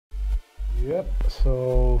Yep,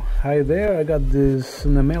 so hi there, I got this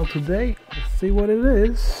in the mail today. Let's see what it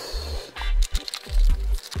is.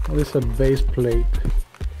 Well, it's a base plate,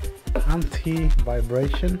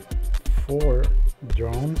 anti-vibration for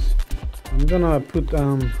drones. I'm gonna put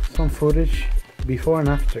some footage before and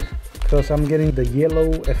after because I'm getting the yellow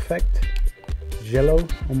effect, yellow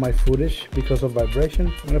on my footage because of vibration.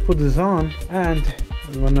 I'm gonna put this on and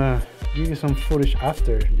I'm gonna give you some footage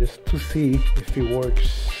after just to see if it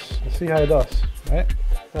works. Let's see how it does, right?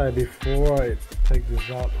 Sorry, before I take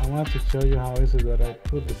this out, I want to show you how is it that I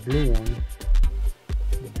put the blue one,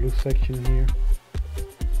 the blue section here.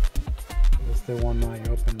 That's the one I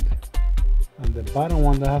opened. And the bottom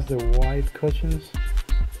one that has the white cushions,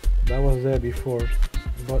 that was there before,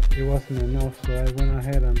 but it wasn't enough, so I went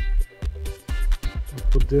ahead and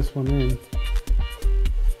put this one in.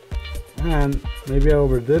 And maybe I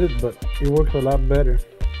overdid it, but it works a lot better.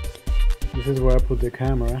 This is where I put the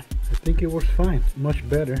camera. I think it works fine, much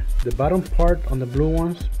better. The bottom part on the blue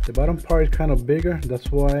ones, the bottom part is kind of bigger. That's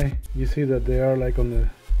why you see that they are like on the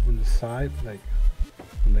side, like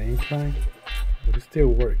on the incline, but it still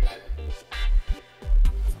works.